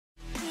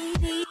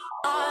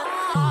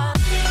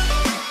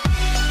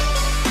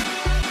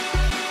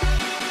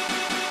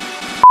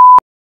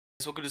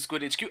Welcome to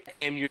Squid HQ.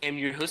 I am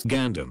your host,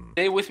 Gandam.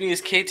 Today with me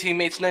is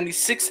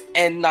KTMH96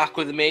 and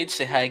NakuaTheMage.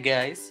 Say hi,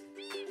 guys.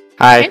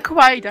 Hi. And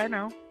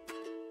KawaaiiDino.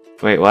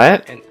 Wait,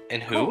 what?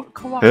 And who?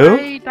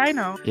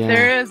 KawaaiiDino. Yeah.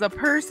 There is a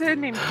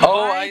person named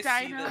Oh, I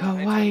see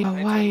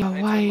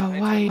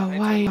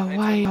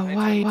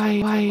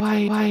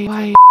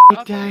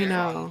KawaaiiDino.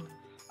 Dino.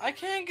 I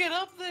can't get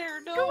up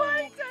there. No.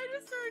 Kawaii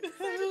Dinosaur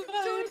decided to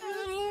join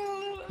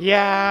us.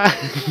 Yeah.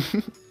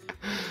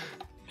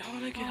 I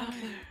want to get up there.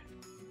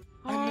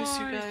 I miss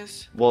you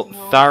guys. Well,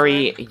 No,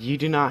 sorry, friend. you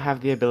do not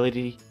have the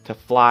ability to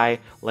fly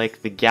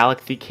like the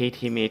Galaxy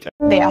KTMH.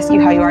 They ask you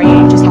how you are,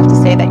 you just have to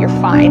say that you're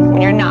fine when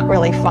you're not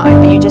really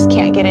fine, but you just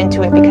can't get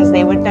into it because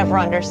they would never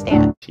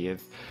understand. She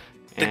is.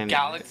 The And...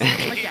 galaxy.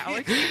 The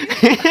galaxy?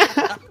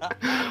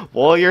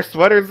 Well, your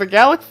sweater's a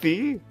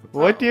galaxy.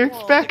 What do you well,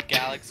 expect? The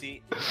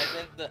galaxy, and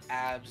then the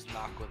abs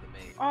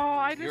NakuaTheMage. Oh,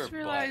 I You're a just butt.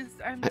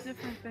 realized I'm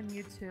different than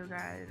you two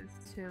guys.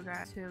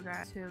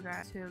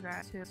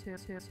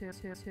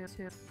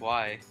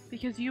 Why?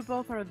 Because you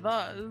both are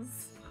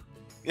thes.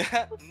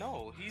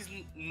 No, he's.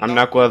 I'm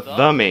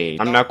NakuaTheMage.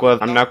 I'm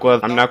NakuaTheMage.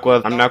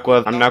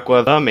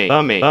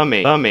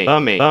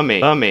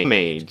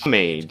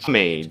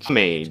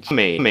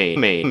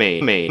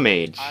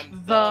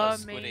 I'm The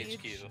Squid mage,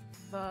 HQ.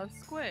 the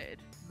squid,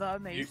 the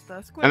mage,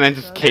 the squid. And then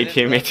just the-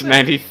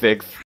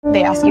 KTMH96.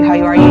 They ask you how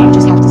you are, you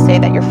just have to say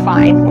that you're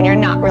fine when you're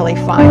not really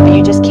fine, but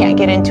you just can't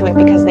get into it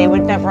because they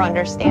would never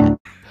understand.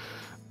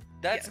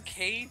 That's Yes.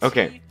 Katie.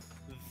 Okay.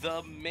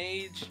 The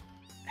mage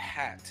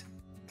hat.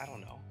 I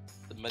don't know.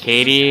 The Medusa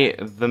Katie,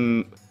 hat. the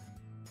Mage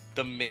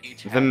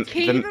the- hat.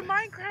 Katie the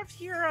Minecraft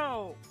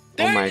hero!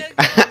 Oh my. There you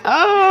go.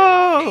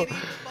 Oh! Katie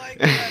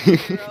the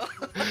Minecraft hero.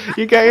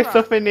 You got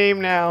yourself a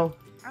name now.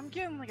 I'm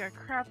getting like a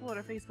crap load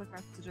of Facebook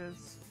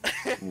messages.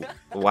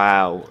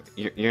 Wow,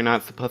 you're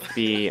not supposed to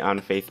be on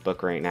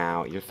Facebook right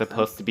now. You're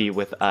supposed to be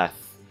with us.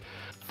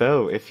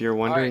 So, if you're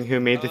wondering Alright, who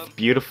made this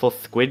beautiful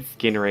squid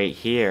skin right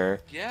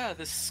here, Yeah,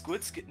 this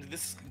squid skin.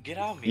 This get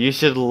out of me. you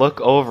should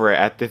look over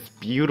at this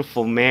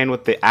beautiful man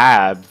with the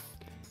abs.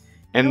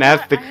 And You know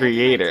that's what? the I have an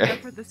creator. idea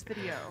for this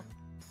video.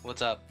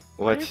 What's up?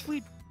 What What? if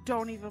we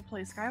don't even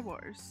play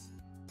Skywars?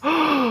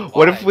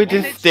 What if we Why? just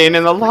And it's stand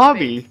in just the clickbait.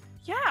 lobby?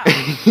 Yeah!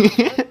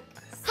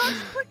 Such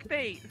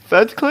clickbait!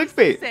 Such They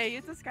clickbait. say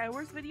it's a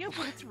Skywars video,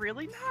 but it's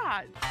really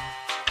not.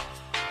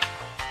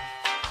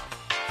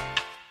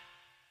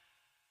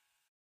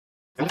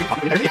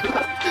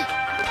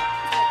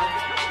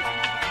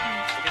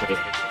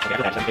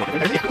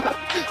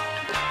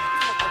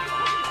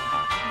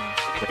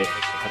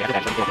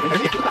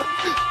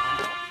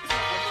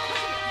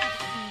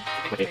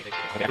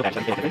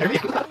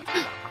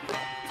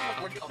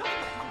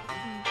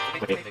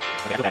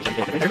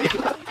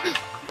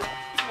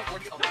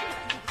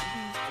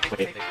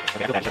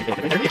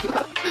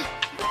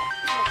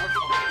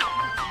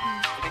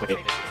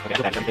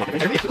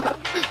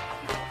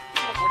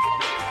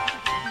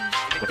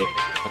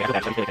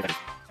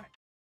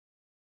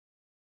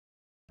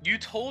 You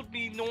told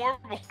me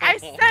normal. I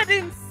said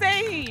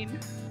insane!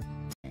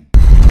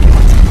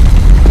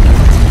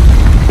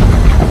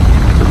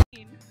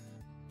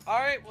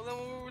 Alright, well then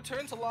we'll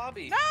return to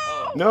lobby. No!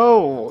 Oh.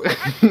 No! I'm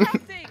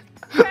crafting!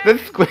 The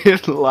squid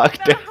is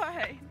locked out.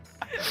 9,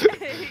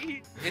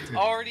 8, It's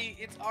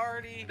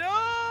already. no!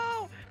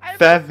 I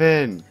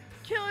 7,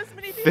 kill as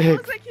many people as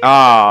 6. I can.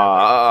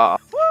 Ah.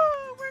 Woo!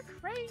 We're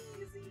crazy!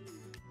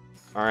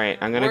 Alright,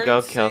 I'm gonna We're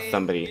go kill insane,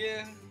 somebody.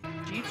 Yeah.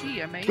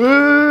 GG, amazing.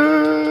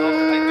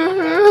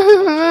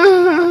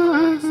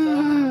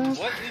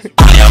 What is?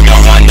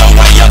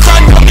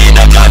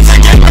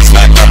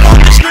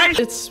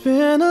 It's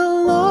been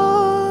a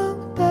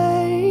long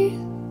day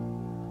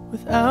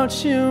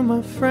without you,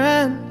 my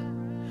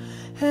friend,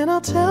 and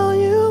I'll tell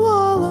you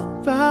all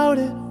about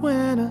it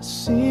when I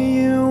see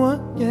you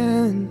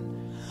again.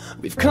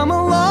 We've come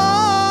a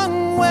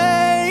long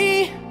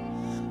way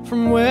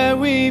from where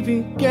we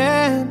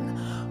began.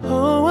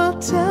 Oh, I'll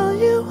tell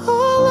you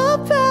all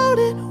about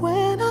it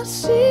when I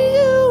see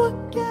you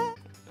again.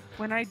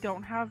 When I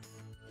don't have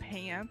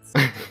pants.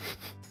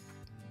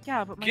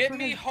 Yeah, but my Get shirt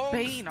me has home,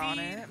 Bane on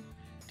Steve. it.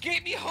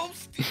 Get me home,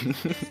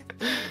 Steve.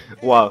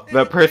 Wow,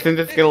 the person's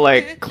just gonna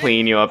like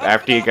clean you up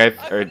after you guys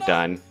are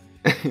done.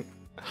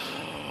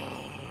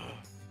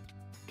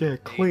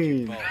 Get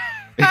clean.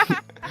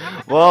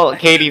 Well,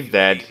 Katie's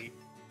dead.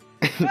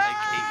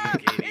 Ah,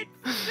 Katie.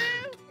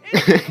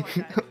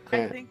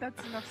 I think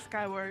that's enough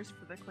Skywars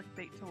for the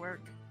clickbait to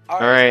work.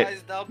 Alright,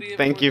 guys, that'll be it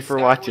thank for you the for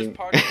Star Wars watching.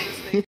 part of this thing.